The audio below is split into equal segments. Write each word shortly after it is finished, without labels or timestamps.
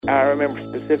I remember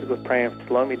specifically praying,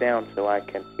 slow me down so I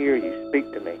can hear you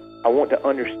speak to me. I want to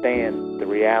understand the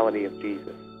reality of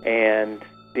Jesus. And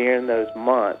during those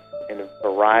months, in a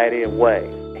variety of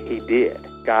ways, He did.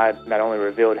 God not only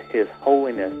revealed His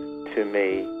holiness to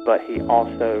me, but He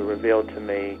also revealed to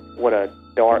me what a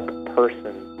dark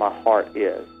person my heart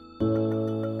is.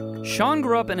 Shawn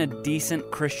grew up in a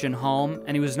decent Christian home,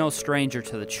 and he was no stranger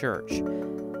to the church.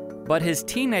 But his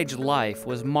teenage life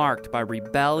was marked by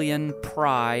rebellion,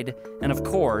 pride, and of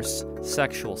course,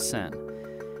 sexual sin.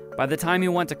 By the time he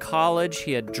went to college,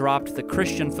 he had dropped the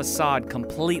Christian façade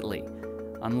completely,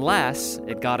 unless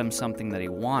it got him something that he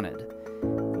wanted.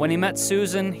 When he met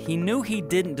Susan, he knew he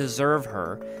didn't deserve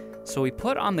her, so he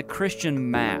put on the Christian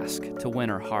mask to win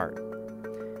her heart.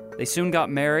 They soon got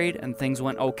married, and things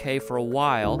went okay for a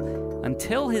while,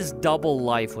 until his double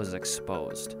life was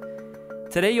exposed.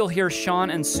 Today you'll hear Shawn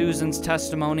and Susan's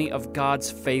testimony of God's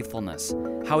faithfulness,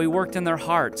 how He worked in their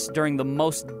hearts during the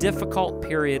most difficult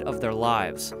period of their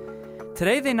lives.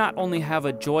 Today they not only have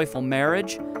a joyful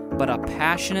marriage, but a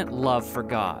passionate love for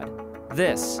God.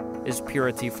 This is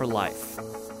Purity for Life.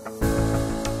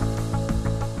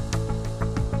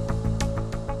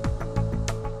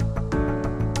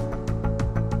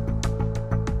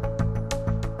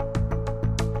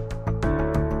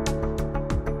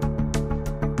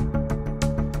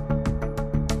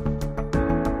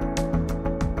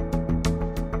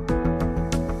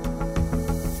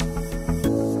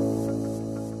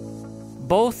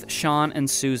 Both Shawn and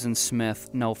Susan Smith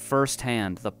know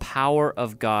firsthand the power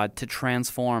of God to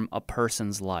transform a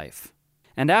person's life.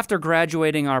 And after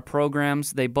graduating our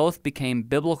programs, they both became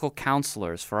biblical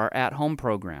counselors for our at-home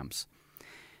programs.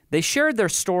 They shared their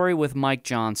story with Mike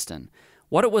Johnston,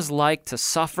 what it was like to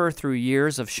suffer through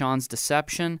years of Shawn's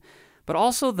deception, but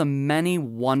also the many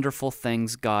wonderful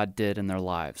things God did in their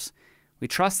lives. We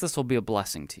trust this will be a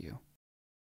blessing to you.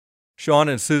 Shawn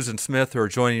and Susan Smith are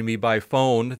joining me by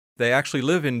phone. They actually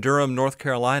live in Durham, North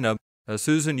Carolina.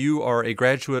 Susan, you are a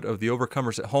graduate of the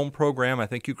Overcomers at Home program. I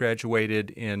think you graduated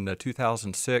in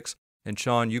 2006. And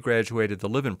Shawn, you graduated the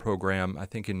Live-In program, I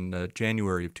think in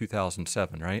January of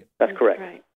 2007, right? That's correct.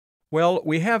 Right. Well,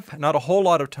 we have not a whole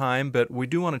lot of time, but we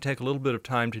do want to take a little bit of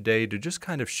time today to just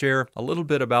kind of share a little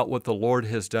bit about what the Lord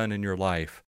has done in your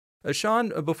life.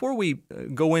 Shawn, before we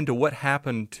go into what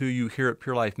happened to you here at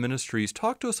Pure Life Ministries,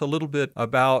 talk to us a little bit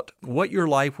about what your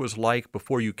life was like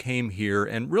before you came here,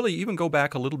 and really even go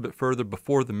back a little bit further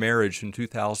before the marriage in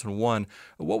 2001.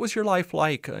 What was your life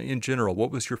like in general? What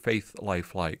was your faith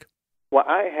life like? Well,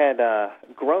 I had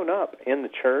grown up in the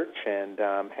church and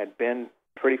had been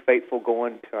pretty faithful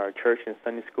going to our church and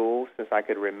Sunday school since I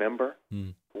could remember.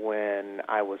 When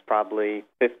I was probably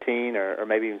 15 or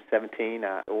maybe even 17,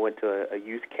 I went to a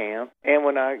youth camp. And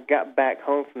when I got back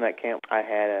home from that camp, I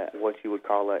had what you would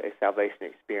call a salvation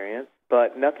experience.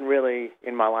 But nothing really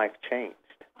in my life changed.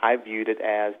 I viewed it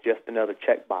as just another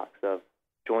checkbox of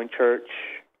join church,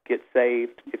 get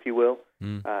saved, if you will,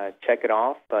 check it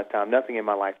off. But nothing in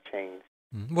my life changed.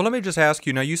 Well, let me just ask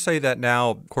you, now you say that now,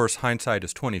 of course, hindsight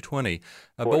is 20/20,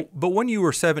 but when you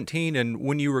were 17 and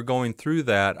when you were going through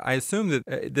that, I assume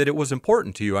that it was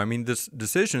important to you. I mean, this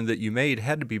decision that you made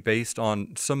had to be based on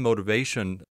some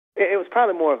motivation. It was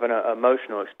probably more of an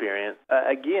emotional experience.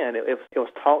 Again, it was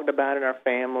talked about in our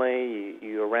family.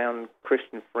 You're around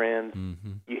Christian friends.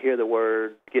 You hear the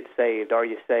word, get saved, are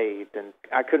you saved? And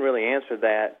I couldn't really answer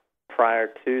that prior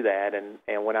to that.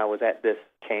 And when I was at this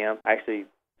camp, I actually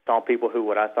saw people who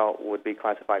what I thought would be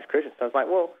classified as Christians. So I was like,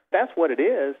 well, if that's what it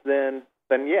is, then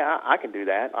yeah, I can do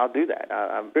that. I'll do that.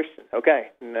 I'm Christian. Okay,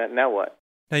 now what?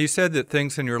 Now, you said that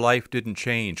things in your life didn't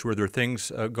change. Were there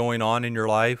things going on in your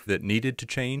life that needed to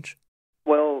change?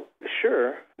 Well,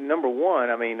 sure. Number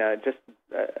one, I mean, just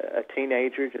a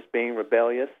teenager just being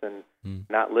rebellious and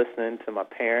not listening to my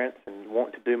parents and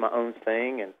wanting to do my own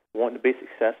thing and wanting to be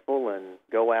successful and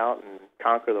go out and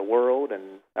conquer the world and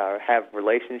have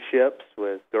relationships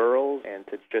with girls and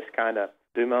to just kind of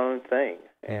do my own thing.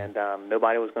 And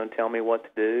nobody was going to tell me what to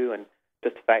do. And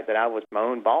just the fact that I was my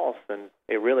own boss, and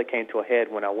it really came to a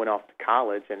head when I went off to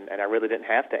college, and I really didn't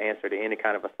have to answer to any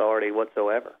kind of authority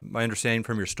whatsoever. My understanding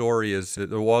from your story is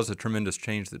that there was a tremendous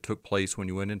change that took place when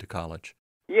you went into college.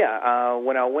 Yeah,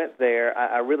 when I went there,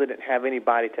 I really didn't have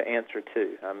anybody to answer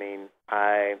to. I mean,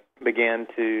 I began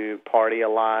to party a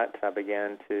lot. I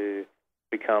began to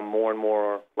become more and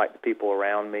more like the people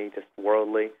around me, just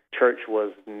worldly. Church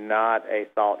was not a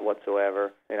thought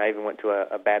whatsoever, and I even went to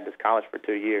a Baptist college for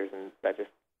 2 years, and it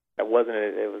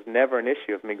was never an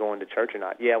issue of me going to church or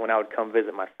not. Yeah, when I would come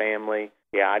visit my family,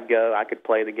 yeah, I'd go. I could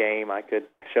play the game. I could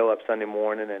show up Sunday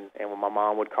morning, and when my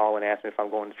mom would call and ask me if I'm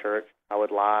going to church, I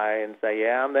would lie and say,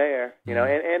 yeah, I'm there. You know,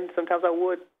 and sometimes I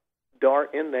would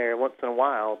dart in there once in a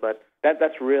while, but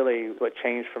that's really what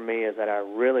changed for me, is that I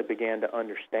really began to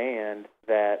understand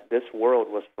that this world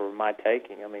was for my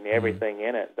taking. I mean, everything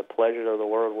in it, the pleasures of the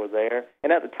world were there.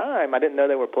 And at the time, I didn't know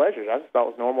they were pleasures. I just thought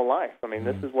it was normal life. I mean,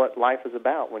 this is what life is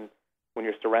about when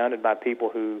you're surrounded by people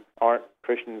who aren't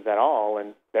Christians at all,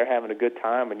 and they're having a good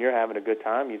time and you're having a good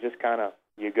time. You just kind of,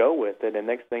 you go with it, and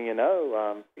next thing you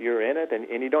know, you're in it,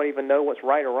 and you don't even know what's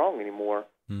right or wrong anymore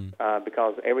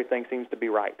because everything seems to be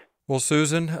right. Well,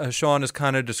 Susan, Shawn has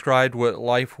kind of described what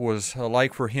life was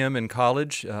like for him in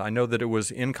college. I know that it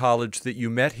was in college that you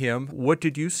met him. What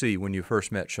did you see when you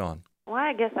first met Shawn? Well,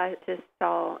 I guess I just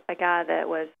saw a guy that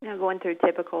was, going through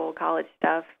typical college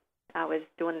stuff. I was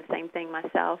doing the same thing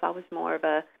myself. I was more of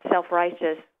a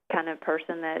self-righteous kind of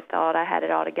person that thought I had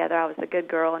it all together. I was a good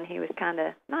girl, and he was kind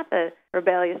of not the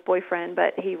rebellious boyfriend,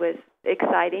 but he was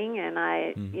exciting, and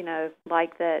I,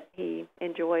 liked that he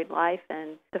enjoyed life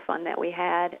and the fun that we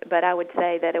had. But I would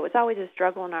say that it was always a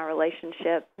struggle in our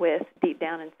relationship with, deep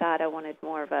down inside, I wanted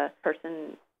more of a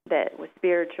person that was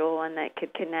spiritual and that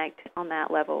could connect on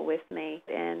that level with me,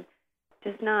 and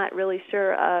just not really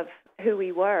sure of who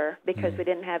we were because we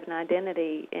didn't have an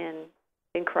identity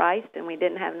in Christ, and we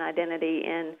didn't have an identity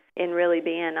in really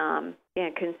being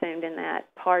consumed in that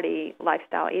party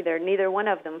lifestyle either. Neither one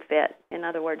of them fit. In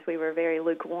other words, we were very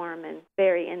lukewarm and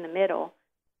very in the middle.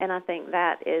 And I think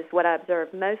that is what I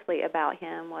observed mostly about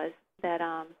him, was that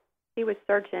he was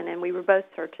searching, and we were both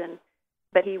searching,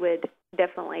 but he would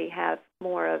definitely have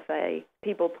more of a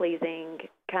people-pleasing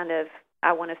kind of,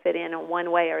 I want to fit in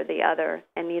one way or the other,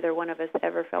 and neither one of us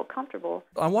ever felt comfortable.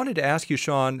 I wanted to ask you,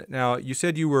 Shawn, now you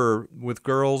said you were with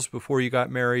girls before you got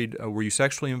married. Were you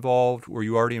sexually involved? Were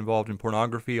you already involved in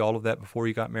pornography, all of that before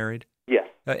you got married? Yes.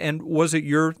 And was it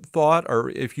your thought,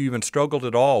 or if you even struggled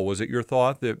at all, was it your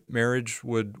thought that marriage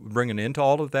would bring an end to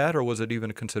all of that, or was it even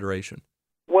a consideration?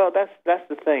 Well, that's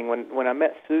the thing. When I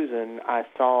met Susan, I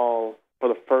saw for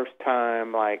the first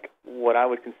time like what I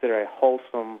would consider a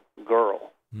wholesome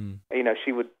girl.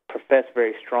 She would profess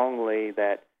very strongly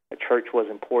that the church was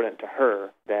important to her,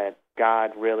 that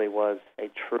God really was a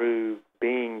true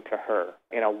being to her.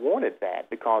 And I wanted that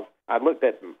because I looked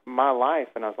at my life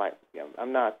and I was like,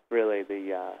 I'm not really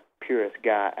the purest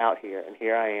guy out here. And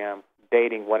here I am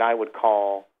dating what I would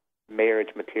call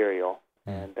marriage material.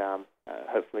 And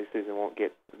hopefully Susan won't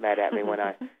get mad at me when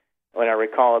I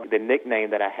recall the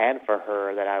nickname that I had for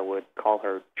her, that I would call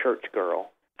her church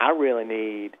girl. I really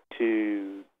need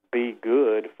to be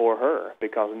good for her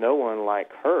because no one like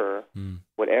her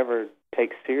would ever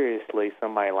take seriously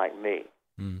somebody like me.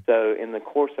 So in the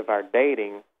course of our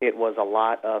dating, it was a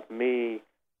lot of me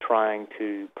trying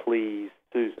to please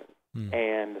Susan.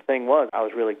 And the thing was, I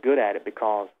was really good at it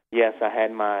because, yes, I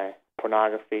had my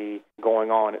pornography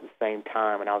going on at the same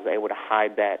time, and I was able to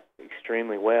hide that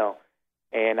extremely well.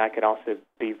 And I could also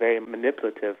be very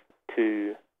manipulative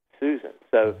to Susan.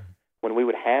 So when we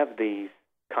would have these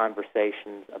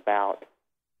conversations about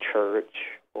church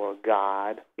or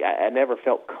God, I never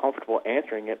felt comfortable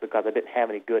answering it because I didn't have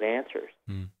any good answers.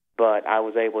 But I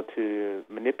was able to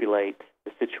manipulate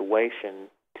the situation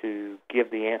to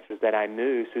give the answers that I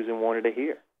knew Susan wanted to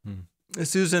hear.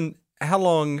 Susan, how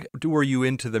long were you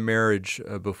into the marriage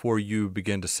before you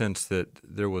began to sense that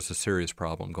there was a serious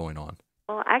problem going on?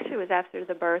 Well, actually, it was after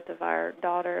the birth of our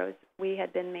daughter. We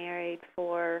had been married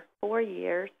for 4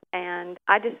 years, and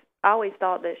I always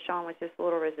thought that Shawn was just a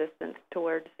little resistant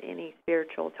towards any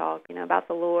spiritual talk, about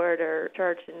the Lord or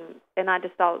church, and I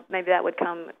just thought maybe that would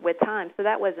come with time. So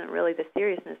that wasn't really the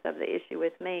seriousness of the issue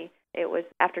with me. It was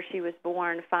after she was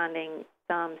born, finding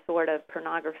some sort of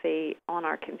pornography on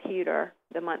our computer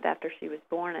the month after she was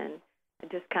born, and I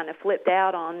just kind of flipped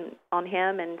out on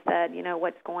him and said,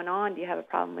 what's going on? Do you have a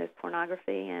problem with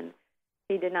pornography? And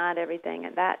he denied everything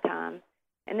at that time.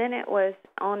 And then it was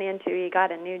on into he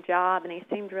got a new job, and he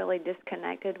seemed really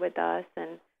disconnected with us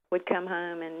and would come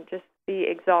home and just be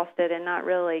exhausted and not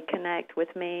really connect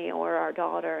with me or our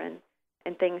daughter.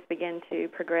 And things began to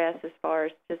progress as far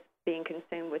as just being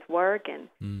consumed with work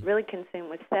and really consumed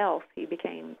with self. He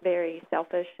became very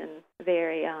selfish and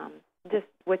very just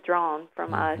withdrawn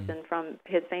from us and from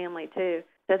his family too.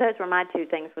 So those were my two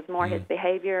things, was more his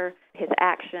behavior, his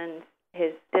actions,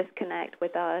 his disconnect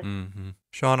with us.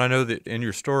 Shawn, I know that in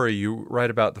your story you write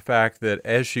about the fact that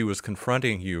as she was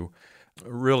confronting you,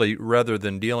 really rather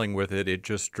than dealing with it, it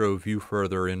just drove you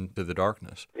further into the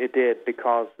darkness. It did,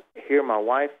 because here my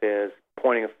wife is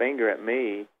pointing a finger at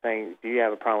me saying, do you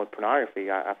have a problem with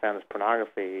pornography? I found this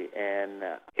pornography, and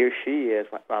here she is,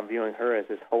 I'm viewing her as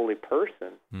this holy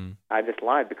person. I just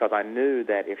lied because I knew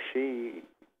that if she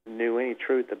knew any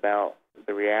truth about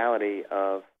the reality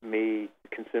of me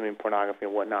consuming pornography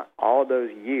and whatnot. All those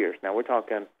years, now we're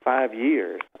talking 5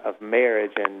 years of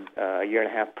marriage and a year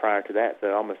and a half prior to that,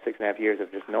 so almost 6.5 years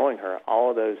of just knowing her.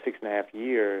 All those 6.5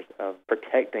 years of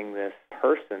protecting this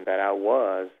person that I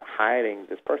was, hiding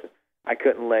this person. I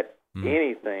couldn't let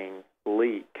anything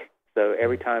leak. So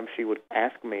every time she would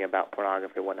ask me about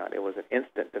pornography or whatnot, it was an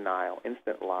instant denial,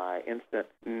 instant lie, instant,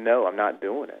 no, I'm not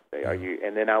doing it. Are you?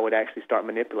 And then I would actually start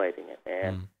manipulating it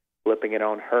and flipping it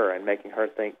on her and making her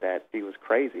think that she was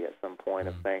crazy at some point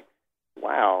of saying,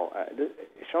 wow,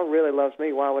 Shawn really loves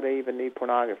me. Why would I even need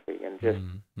pornography? And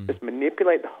just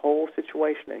manipulate the whole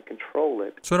situation and control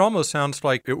it. So it almost sounds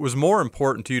like it was more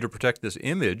important to you to protect this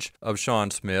image of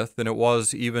Shawn Smith than it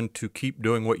was even to keep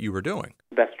doing what you were doing.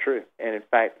 That's true. And in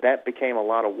fact, that became a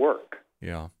lot of work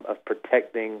of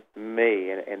protecting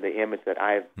me and the image that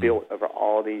I have built over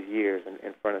all these years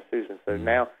in front of Susan. So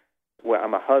now, well,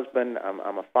 I'm a husband,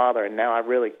 I'm a father, and now I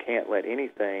really can't let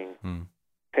anything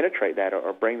penetrate that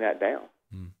or bring that down.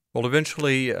 Well,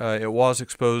 eventually it was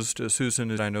exposed,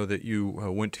 Susan. I know that you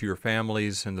went to your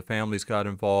families and the families got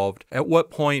involved. At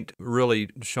what point, really,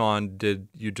 Shawn, did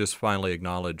you just finally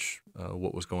acknowledge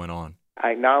what was going on?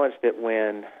 I acknowledged it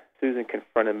when Susan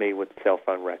confronted me with cell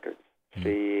phone records.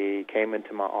 She came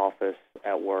into my office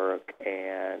at work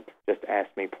and just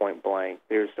asked me point blank,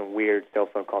 there's some weird cell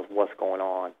phone calls, what's going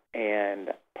on?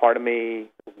 And part of me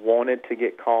wanted to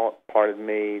get caught, part of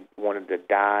me wanted to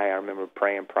die. I remember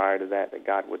praying prior to that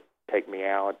God would take me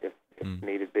out if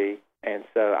needed be. And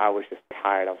so I was just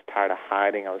tired. I was tired of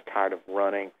hiding. I was tired of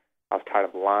running. I was tired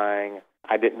of lying.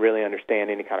 I didn't really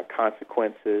understand any kind of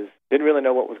consequences. Didn't really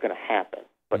know what was going to happen.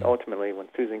 But ultimately, when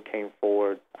Susan came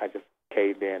forward, I just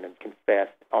caved in and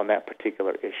confessed on that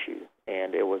particular issue.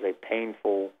 And it was a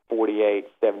painful 48,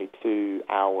 72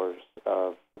 hours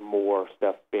of more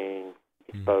stuff being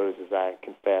exposed as I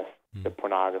confessed to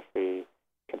pornography,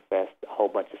 confessed a whole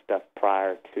bunch of stuff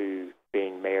prior to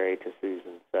being married to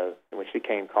Susan. So when she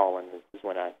came calling is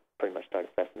when I pretty much started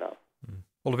fessing up.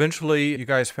 Well, eventually you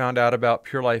guys found out about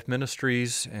Pure Life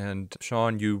Ministries, and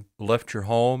Shawn, you left your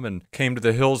home and came to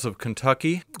the hills of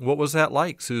Kentucky. What was that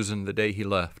like, Susan, the day he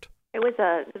left? It was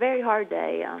a very hard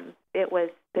day. It was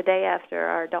the day after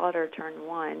our daughter turned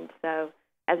 1, so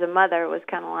as a mother, it was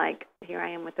kind of like, here I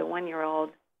am with a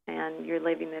 1-year-old, and you're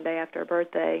leaving the day after her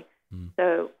birthday.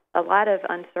 So a lot of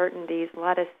uncertainties, a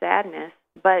lot of sadness,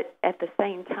 but at the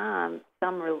same time,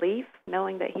 some relief,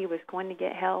 knowing that he was going to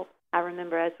get help. I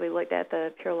remember as we looked at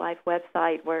the Pure Life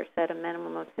website where it said a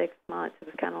minimum of 6 months, it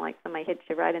was kind of like somebody hit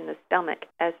you right in the stomach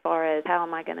as far as how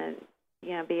am I going to,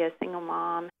 be a single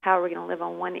mom? How are we going to live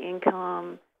on one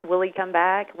income? Will he come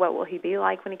back? What will he be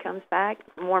like when he comes back?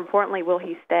 More importantly, will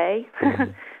he stay?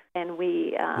 And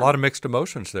we a lot of mixed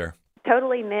emotions there.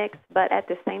 Totally mixed, but at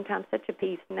the same time, such a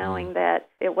peace knowing that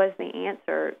it was the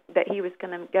answer, that he was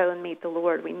going to go and meet the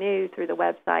Lord. We knew through the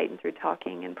website and through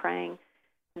talking and praying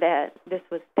that this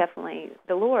was definitely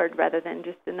the Lord rather than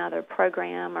just another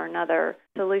program or another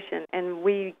solution. And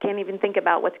we can't even think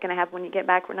about what's going to happen when you get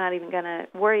back. We're not even going to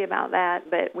worry about that,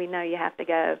 but we know you have to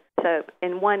go. So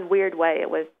in one weird way, it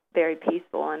was very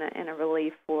peaceful and a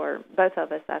relief for both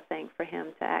of us, I think, for him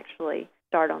to actually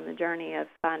start on the journey of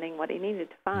finding what he needed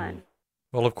to find.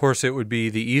 Well, of course, it would be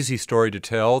the easy story to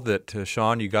tell that,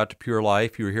 Shawn, you got to Pure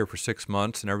Life, you were here for 6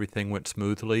 months, and everything went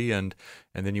smoothly, and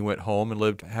then you went home and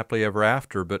lived happily ever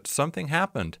after. But something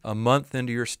happened a month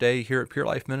into your stay here at Pure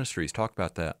Life Ministries. Talk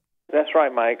about that. That's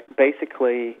right, Mike.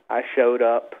 Basically, I showed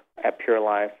up at Pure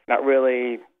Life not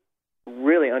really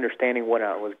understanding what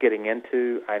I was getting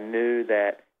into. I knew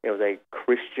that it was a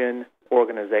Christian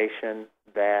organization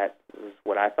that was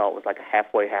what I thought was like a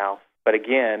halfway house. But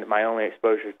again, my only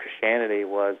exposure to Christianity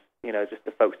was, just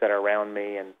the folks that are around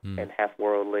me and half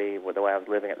worldly with the way I was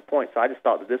living at the point. So I just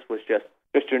thought that this was just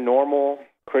your normal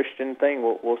Christian thing.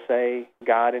 We'll say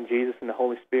God and Jesus and the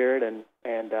Holy Spirit, and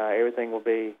everything will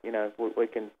be, we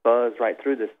can buzz right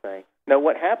through this thing. Now,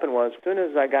 what happened was, as soon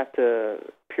as I got to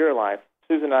Pure Life,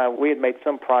 Susan and I, we had made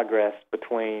some progress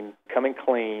between coming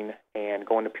clean and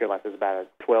going to Pure Life. There was about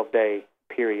a 12-day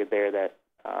period there that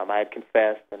I had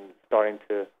confessed and starting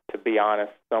to be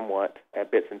honest somewhat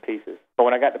at bits and pieces. But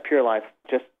when I got to Pure Life,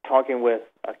 just talking with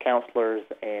counselors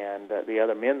and the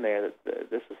other men there,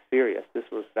 this was serious. This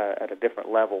was at a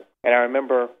different level. And I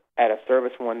remember at a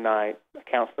service one night, a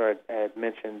counselor had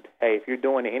mentioned, hey, if you're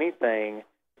doing anything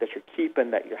that you're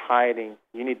keeping, that you're hiding,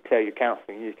 you need to tell your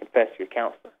counselor. You need to confess to your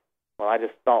counselor. Well, I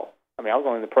just thought, I was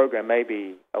only in the program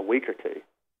maybe a week or two,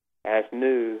 and I just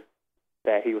knew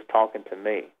that he was talking to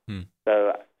me.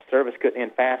 So service couldn't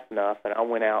end fast enough, and I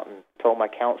went out and told my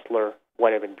counselor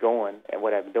what I've been doing. And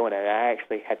I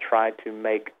actually had tried to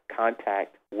make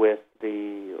contact with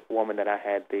the woman that I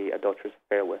had the adulterous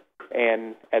affair with.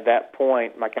 And at that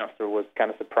point, my counselor was kind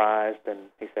of surprised, and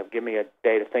he said, give me a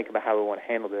day to think about how we want to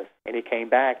handle this. And he came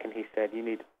back and he said, you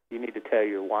need to tell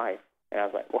your wife. And I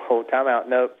was like, well, time out.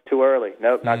 Nope, it's too early.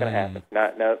 Nope, not going to happen.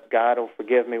 Nope, God will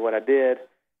forgive me what I did.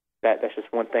 That's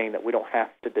just one thing that we don't have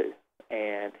to do.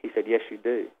 And he said, yes, you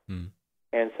do.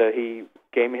 And so he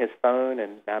gave me his phone,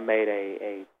 and I made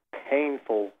a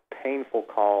painful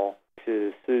call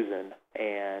to Susan,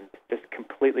 and just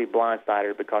completely blindsided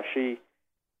her because she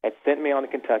had sent me on to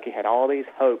Kentucky, had all these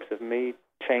hopes of me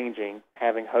changing,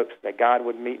 having hopes that God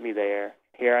would meet me there.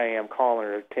 Here I am calling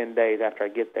her 10 days after I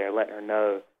get there, letting her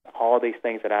know all these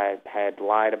things that I had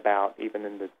lied about even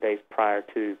in the days prior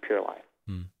to Pure Life.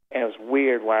 And it was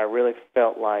weird where I really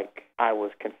felt like I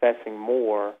was confessing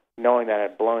more, knowing that I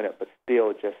had blown it, but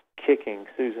still just kicking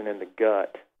Susan in the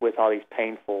gut with all these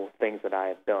painful things that I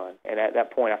had done. And at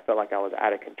that point, I felt like I was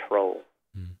out of control.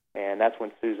 And that's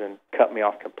when Susan cut me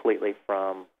off completely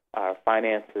from our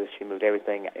finances. She moved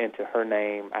everything into her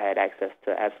name. I had access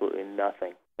to absolutely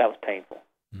nothing. That was painful.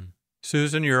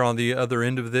 Susan, you're on the other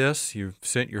end of this. You've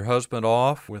sent your husband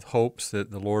off with hopes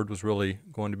that the Lord was really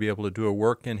going to be able to do a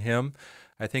work in him.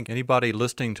 I think anybody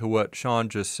listening to what Shawn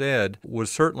just said would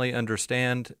certainly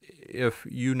understand if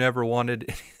you never wanted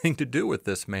anything to do with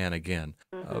this man again.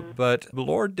 But the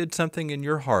Lord did something in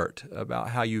your heart about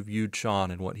how you viewed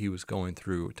Shawn and what he was going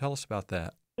through. Tell us about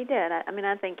that. He did.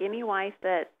 I think any wife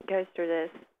that goes through this,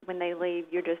 when they leave,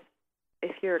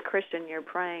 if you're a Christian, you're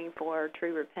praying for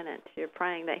true repentance. You're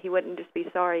praying that he wouldn't just be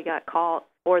sorry he got caught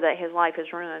or that his life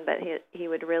is ruined, but he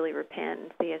would really repent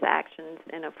and see his actions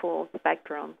in a full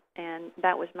spectrum. And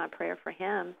that was my prayer for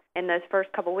him. In those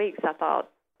first couple of weeks, I thought,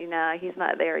 he's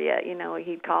not there yet.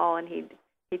 He'd call and he'd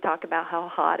talk about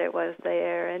how hot it was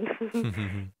there.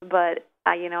 And but,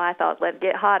 I thought, let's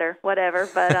get hotter, whatever.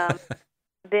 But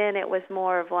then it was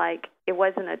more of like it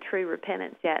wasn't a true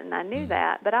repentance yet, and I knew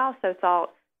that. But I also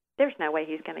thought, there's no way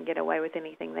he's going to get away with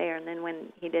anything there. And then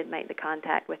when he did make the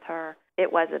contact with her,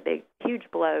 it was a huge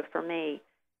blow for me.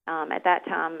 At that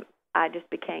time, I just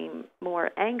became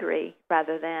more angry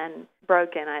rather than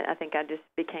broken. I think I just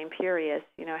became furious.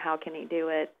 How can he do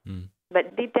it?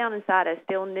 But deep down inside, I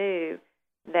still knew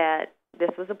that this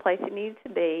was a place it needed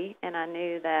to be, and I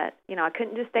knew that, I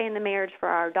couldn't just stay in the marriage for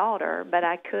our daughter, but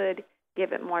I could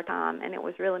give it more time. And it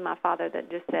was really my father that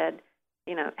just said,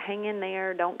 hang in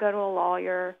there, don't go to a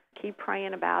lawyer, keep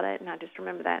praying about it. And I just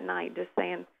remember that night just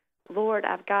saying, Lord,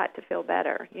 I've got to feel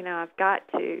better. I've got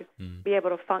to be able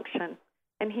to function.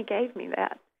 And he gave me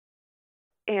that.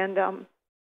 And,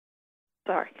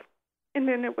 And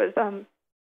then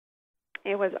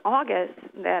it was August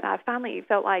that I finally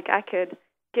felt like I could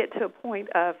get to a point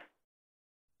of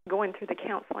going through the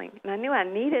counseling. And I knew I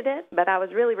needed it, but I was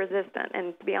really resistant.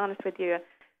 And to be honest with you,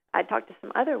 I talked to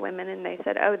some other women, and they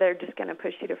said, they're just going to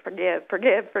push you to forgive,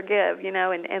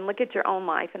 and look at your own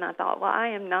life. And I thought, well, I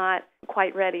am not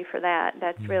quite ready for that.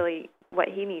 That's really what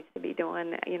he needs to be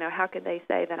doing. How could they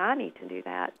say that I need to do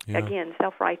that? Yeah. Again,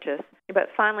 self-righteous. But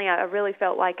finally, I really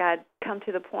felt like I'd come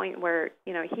to the point where,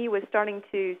 he was starting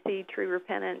to see true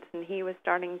repentance, and he was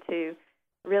starting to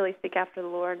really seek after the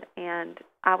Lord, and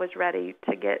I was ready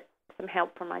to get some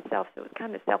help for myself. So it was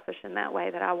kind of selfish in that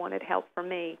way that I wanted help for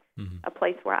me, a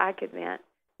place where I could vent.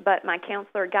 But my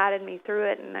counselor guided me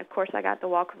through it, and of course I got the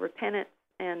walk of repentance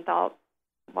and thought,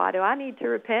 why do I need to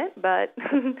repent? But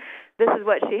this is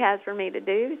what she has for me to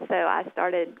do. So I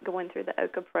started going through the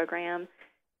OCA program,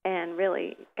 and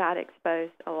really God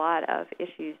exposed a lot of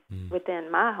issues within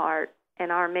my heart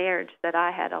and our marriage that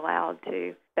I had allowed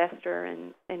to fester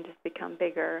and just become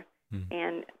bigger.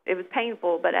 And it was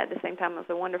painful, but at the same time, it was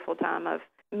a wonderful time of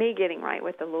me getting right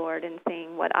with the Lord and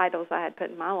seeing what idols I had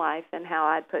put in my life and how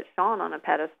I'd put Shawn on a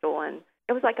pedestal. And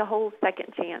it was like a whole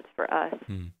second chance for us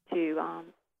to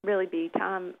really be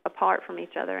time apart from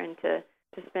each other and to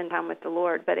spend time with the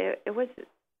Lord. But it was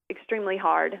extremely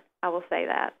hard, I will say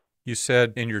that. You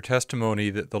said in your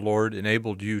testimony that the Lord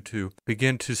enabled you to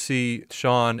begin to see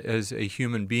Shawn as a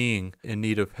human being in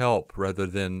need of help rather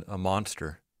than a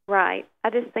monster. Right. I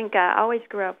just think I always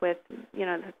grew up with,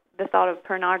 the thought of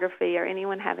pornography or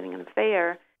anyone having an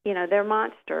affair. They're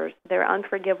monsters. They're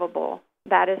unforgivable.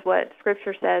 That is what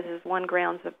Scripture says is one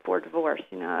grounds for divorce,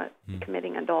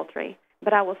 committing adultery.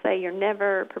 But I will say you're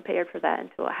never prepared for that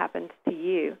until it happens to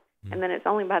you. And then it's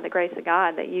only by the grace of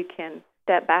God that you can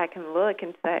step back and look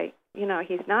and say,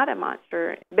 he's not a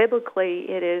monster. Biblically,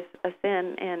 it is a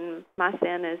sin, and my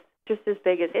sin is just as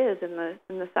big as his in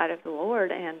the sight of the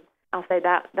Lord. And I'll say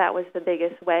that was the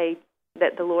biggest way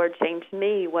that the Lord changed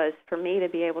me was for me to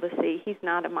be able to see he's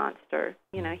not a monster.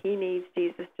 He needs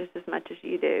Jesus just as much as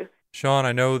you do. Shawn,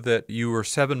 I know that you were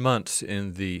 7 months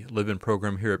in the Live-In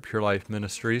program here at Pure Life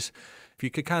Ministries. If you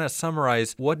could kind of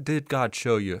summarize, what did God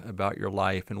show you about your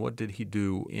life, and what did He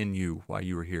do in you while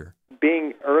you were here?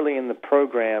 Being early in the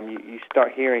program, you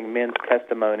start hearing men's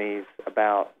testimonies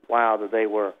about, wow, that they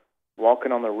were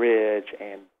walking on the ridge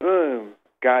and boom,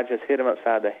 God just hit them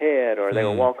upside the head, or they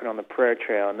were walking on the prayer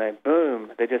trail and then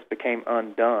boom, they just became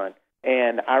undone.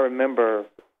 And I remember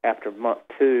after month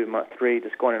 2, month 3,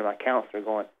 just going into my counselor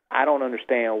going, I don't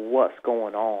understand what's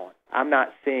going on. I'm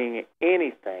not seeing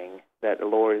anything that the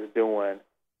Lord is doing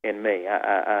in me.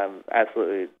 I'm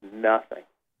absolutely nothing.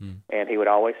 And he would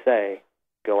always say,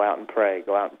 go out and pray,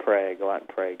 go out and pray, go out and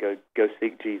pray, go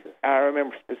seek Jesus. I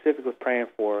remember specifically praying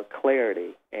for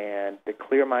clarity and to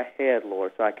clear my head,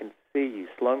 Lord, so I can see you.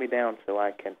 Slow me down so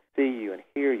I can see you and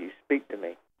hear you. Speak to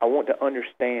me. I want to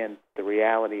understand the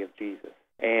reality of Jesus.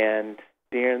 And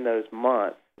during those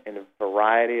months, in a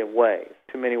variety of ways,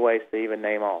 too many ways to even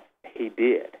name off, he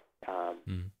did.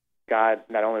 God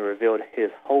not only revealed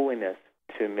his holiness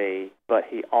to me, but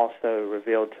he also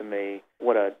revealed to me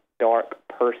what a dark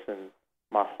person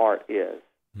my heart is.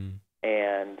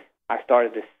 And I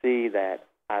started to see that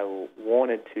I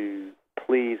wanted to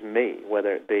please me,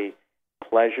 whether it be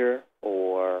pleasure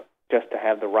or just to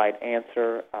have the right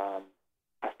answer.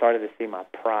 I started to see my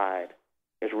pride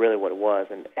is really what it was.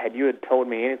 And had you had told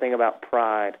me anything about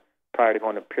pride prior to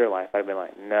going to Pure Life, I'd have been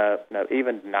like, no,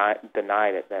 even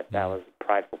denied it, that I was a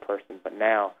prideful person. But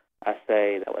now I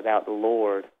say that without the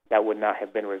Lord, that would not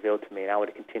have been revealed to me, and I would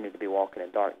have continued to be walking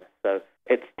in darkness. So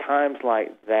it's times like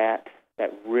that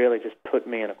that really just put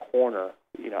me in a corner.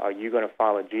 Are you going to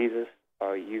follow Jesus,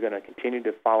 or are you going to continue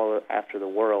to follow after the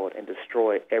world and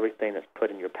destroy everything that's put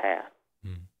in your path?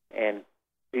 And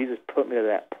Jesus put me to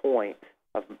that point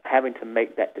of having to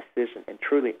make that decision and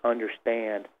truly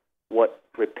understand what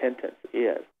repentance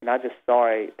is. Not just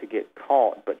sorry to get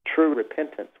caught, but true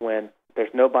repentance when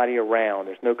there's nobody around,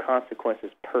 there's no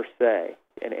consequences per se,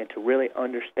 and to really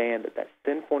understand that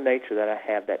sinful nature that I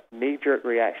have, that knee-jerk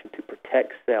reaction to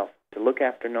protect self, to look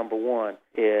after number one,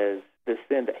 is the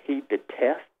sin that he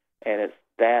detests, and it's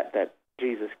that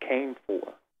Jesus came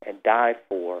for and died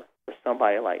for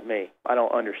somebody like me. I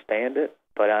don't understand it,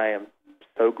 but I am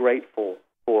so grateful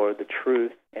for the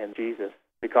truth in Jesus,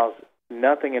 because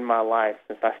nothing in my life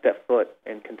since I stepped foot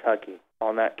in Kentucky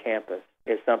on that campus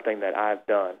is something that I've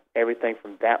done. Everything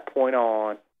from that point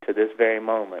on to this very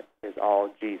moment is all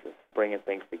Jesus bringing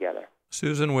things together.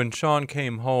 Susan, when Shawn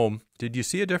came home, did you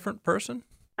see a different person?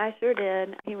 I sure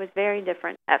did. He was very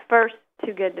different. At first,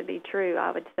 too good to be true,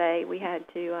 I would say. We had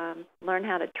to learn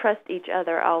how to trust each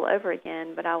other all over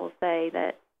again, but I will say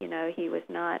that, he was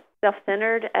not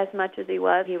self-centered as much as he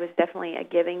was. He was definitely a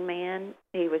giving man.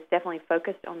 He was definitely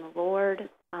focused on the Lord.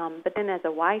 But then as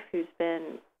a wife who's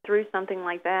been through something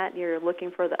like that, you're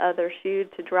looking for the other shoe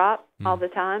to drop all the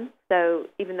time. So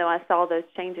even though I saw those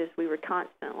changes, we were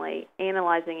constantly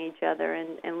analyzing each other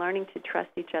and learning to trust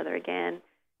each other again,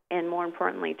 and more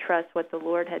importantly, trust what the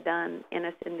Lord had done in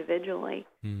us individually.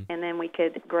 And then we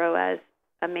could grow as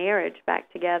a marriage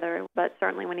back together. But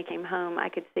certainly when he came home, I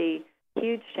could see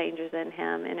huge changes in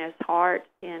him, in his heart,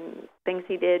 in things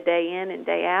he did day in and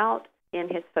day out, in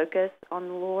his focus on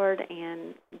the Lord,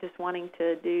 and just wanting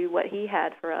to do what he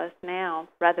had for us now,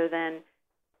 rather than,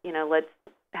 let's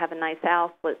have a nice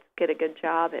house, let's get a good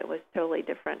job. It was totally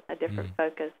different, a different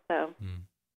focus. So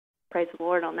praise the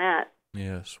Lord on that.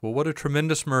 Yes. Well, what a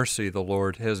tremendous mercy the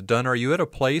Lord has done. Are you at a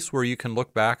place where you can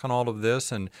look back on all of this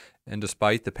and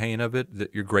despite the pain of it,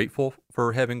 that you're grateful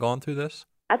for having gone through this?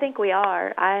 I think we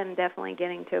are. I am definitely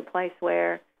getting to a place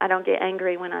where I don't get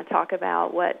angry when I talk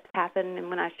about what happened and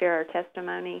when I share our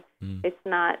testimony. It's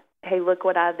not, hey, look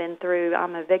what I've been through,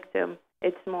 I'm a victim.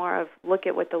 It's more of, look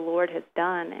at what the Lord has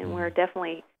done, and we're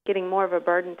definitely getting more of a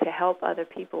burden to help other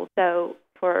people. So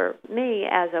for me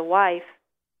as a wife,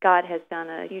 God has done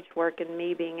a huge work in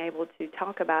me being able to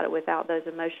talk about it without those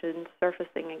emotions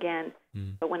surfacing again.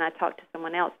 But when I talk to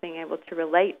someone else, being able to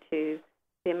relate to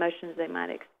the emotions they might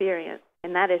experience.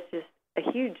 And that is just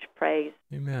a huge praise.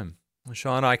 Amen. Well,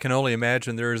 Shawn, I can only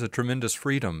imagine there is a tremendous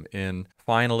freedom in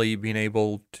finally being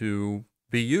able to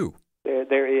be you.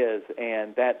 There is,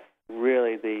 and that's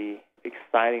really the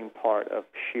exciting part of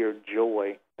sheer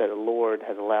joy that the Lord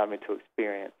has allowed me to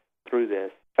experience through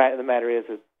this. The fact of the matter is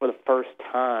that for the first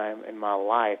time in my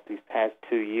life, these past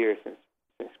 2 years since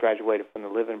graduated from the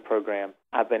Live-In program,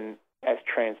 I've been as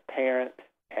transparent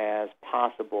as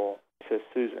possible to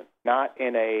Susan, not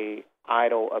in a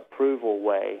idle approval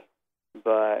way,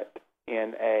 but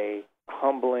in a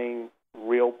humbling,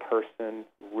 real person,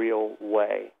 real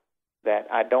way, that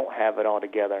I don't have it all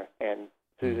together. And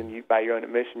Susan, you, by your own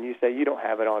admission, you say you don't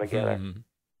have it all together. Mm-hmm.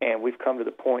 And we've come to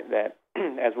the point that,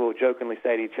 as we'll jokingly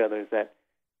say to each other, is that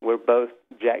we're both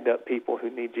jacked up people who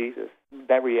need Jesus.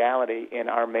 That reality in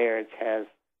our marriage has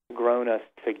grown us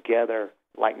together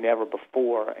like never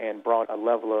before and brought a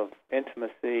level of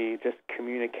intimacy, just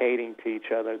communicating to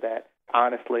each other that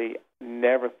honestly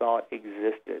never thought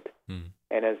existed. Mm.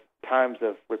 And as times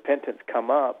of repentance come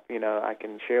up, I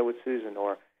can share with Susan,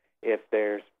 or if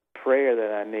there's prayer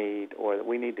that I need or that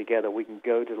we need together, we can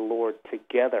go to the Lord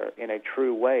together in a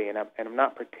true way. And I'm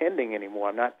not pretending anymore.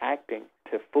 I'm not acting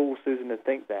to fool Susan to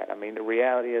think that. I mean, the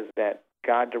reality is that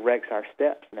God directs our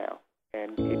steps now,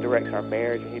 and He directs our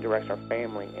marriage, and He directs our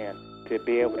family. And to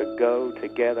be able to go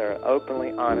together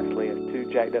openly, honestly, as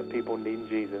two jacked up people needing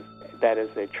Jesus, that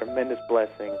is a tremendous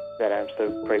blessing that I'm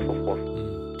so grateful for.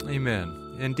 Amen.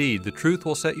 Indeed, the truth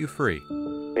will set you free.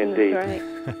 Indeed. That's right.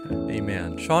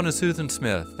 Amen. Shawn and Susan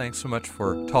Smith, thanks so much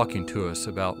for talking to us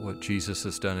about what Jesus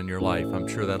has done in your life. I'm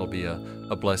sure that'll be a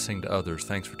blessing to others.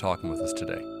 Thanks for talking with us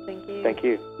today. Thank you. Thank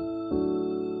you.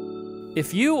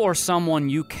 If you or someone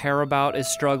you care about is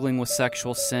struggling with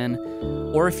sexual sin,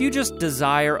 or if you just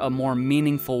desire a more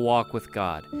meaningful walk with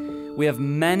God, we have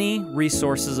many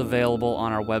resources available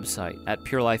on our website at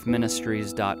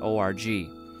purelifeministries.org.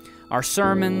 Our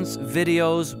sermons,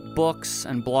 videos, books,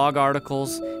 and blog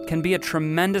articles can be a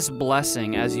tremendous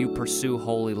blessing as you pursue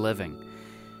holy living.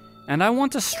 And I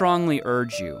want to strongly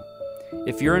urge you,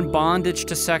 if you're in bondage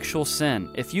to sexual sin,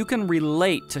 if you can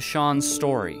relate to Shawn's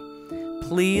story,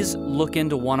 please look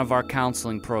into one of our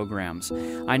counseling programs.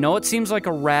 I know it seems like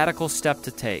a radical step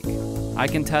to take. I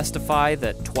can testify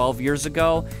that 12 years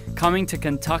ago, coming to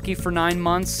Kentucky for 9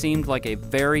 months seemed like a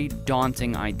very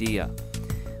daunting idea.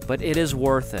 But it is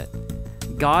worth it.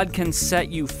 God can set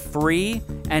you free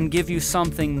and give you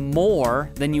something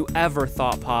more than you ever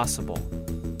thought possible.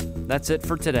 That's it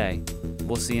for today.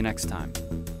 We'll see you next time.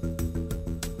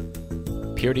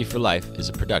 Purity for Life is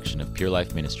a production of Pure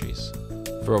Life Ministries.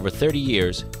 For over 30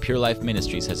 years, Pure Life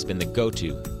Ministries has been the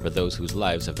go-to for those whose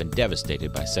lives have been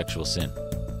devastated by sexual sin.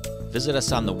 Visit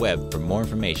us on the web for more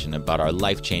information about our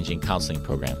life-changing counseling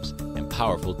programs and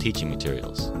powerful teaching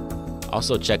materials.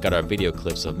 Also check out our video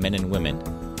clips of men and women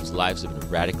whose lives have been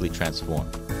radically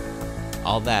transformed.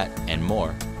 All that and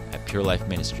more at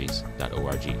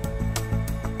purelifeministries.org.